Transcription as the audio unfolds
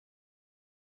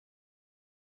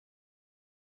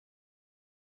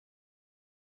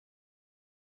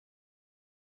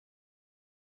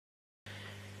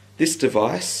This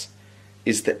device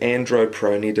is the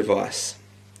Andropeyronie device.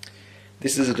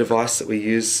 This is a device that we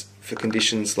use for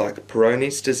conditions like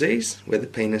Peyronies disease, where the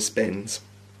penis bends.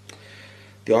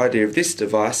 The idea of this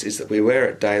device is that we wear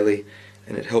it daily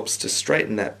and it helps to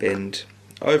straighten that bend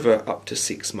over up to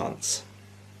 6 months.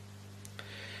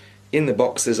 In the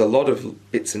box there's a lot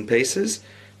of bits and pieces,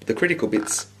 but the critical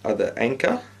bits are the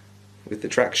anchor with the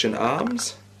traction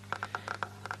arms,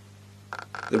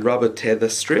 the rubber tether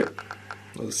strip,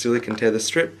 or the silicone tether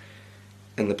strip,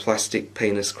 and the plastic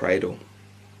penis cradle.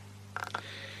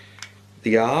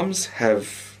 The arms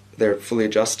they're fully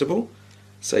adjustable,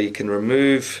 so you can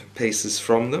remove pieces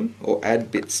from them or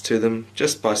add bits to them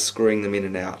just by screwing them in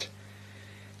and out.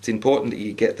 It's important that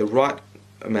you get the right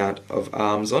amount of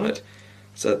arms on it,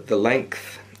 so that the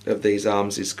length of these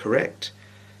arms is correct,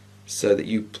 so that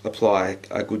you apply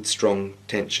a good strong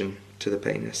tension to the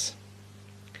penis.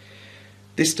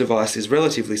 This device is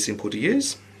relatively simple to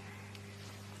use.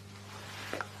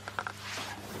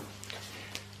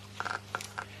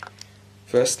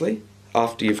 Firstly,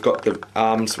 after you've got the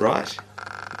arms right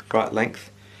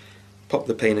length, pop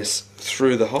the penis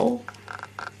through the hole,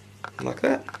 like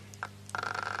that.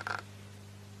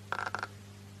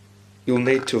 You'll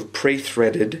need to have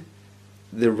pre-threaded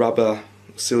the rubber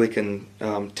silicone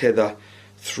tether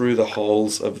through the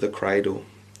holes of the cradle.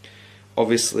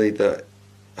 Obviously the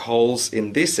holes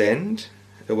in this end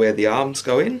are where the arms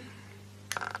go in,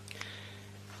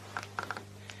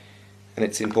 and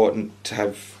it's important to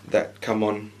have that come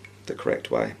on the correct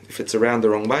way. If it's around the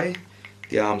wrong way,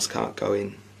 the arms can't go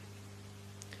in.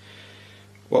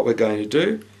 What we're going to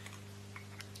do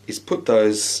is put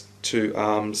those two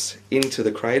arms into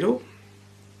the cradle,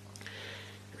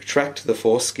 retract the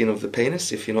foreskin of the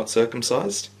penis if you're not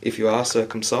circumcised. If you are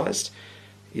circumcised,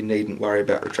 you needn't worry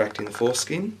about retracting the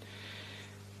foreskin.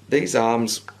 These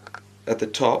arms at the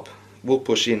top will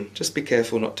push in. Just be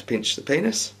careful not to pinch the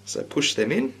penis, so push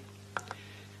them in. It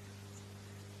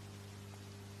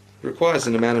requires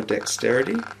an amount of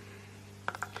dexterity.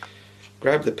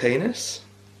 Grab the penis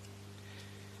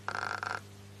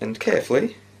and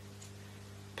carefully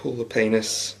pull the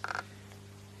penis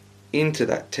into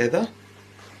that tether,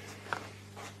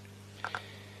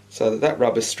 so that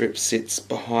rubber strip sits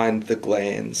behind the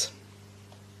glands.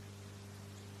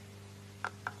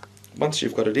 Once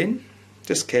you've got it in,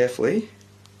 just carefully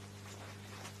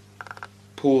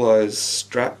pull those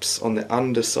straps on the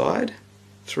underside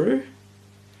through,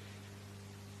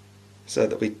 so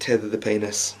that we tether the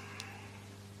penis.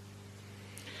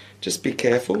 Just be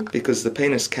careful, because the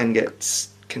penis can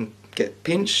get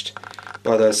pinched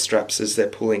by those straps as they're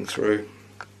pulling through.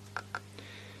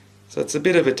 So it's a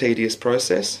bit of a tedious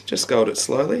process. Just go at it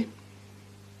slowly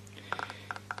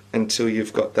until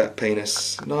you've got that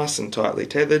penis nice and tightly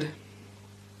tethered,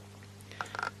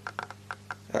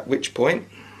 at which point,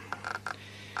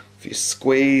 if you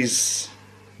squeeze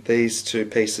these two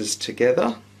pieces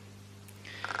together,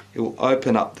 it will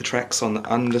open up the tracks on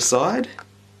the underside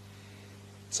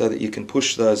so that you can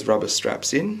push those rubber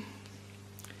straps in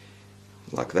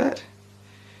like that,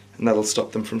 and that'll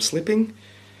stop them from slipping,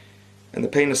 and the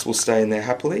penis will stay in there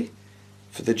happily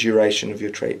for the duration of your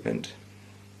treatment.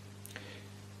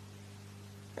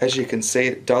 As you can see,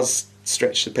 it does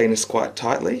stretch the penis quite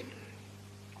tightly,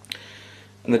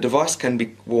 and the device can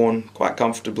be worn quite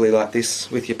comfortably like this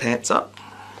with your pants up.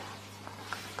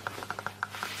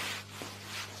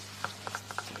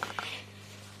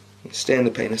 Stand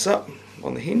the penis up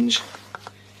on the hinge,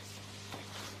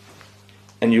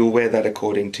 and you'll wear that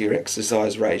according to your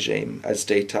exercise regime as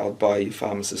detailed by your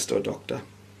pharmacist or doctor.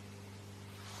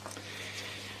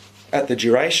 At the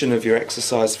duration of your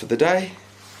exercise for the day,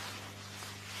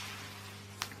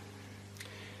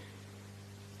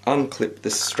 unclip the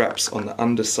straps on the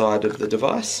underside of the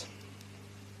device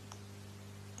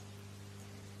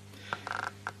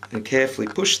and carefully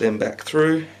push them back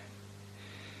through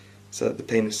so that the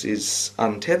penis is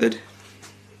untethered.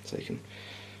 So you can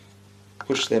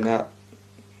push them out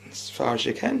as far as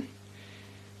you can.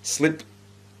 Slip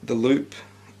the loop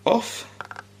off.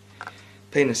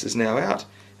 Penis is now out,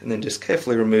 and then just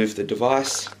carefully remove the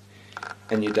device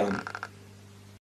and you're done.